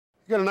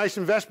You got a nice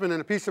investment in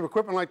a piece of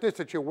equipment like this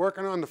that you're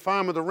working on the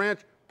farm or the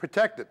ranch,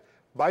 protect it.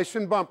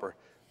 Bison bumper,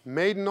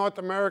 made in North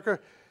America.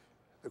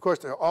 Of course,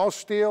 they're all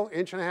steel,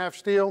 1.5-inch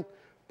steel,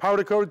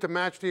 powder coated to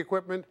match the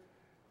equipment.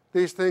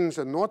 These things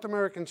are North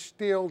American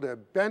steel. They're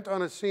bent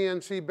on a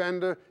CNC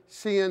bender,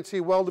 CNC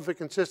welded for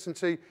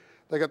consistency.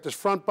 They got this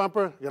front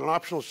bumper, you got an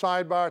optional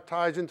sidebar,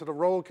 ties into the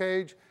roll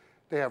cage.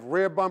 They have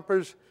rear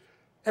bumpers.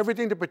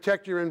 Everything to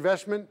protect your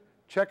investment.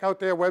 Check out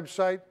their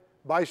website,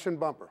 Bison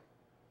Bumper.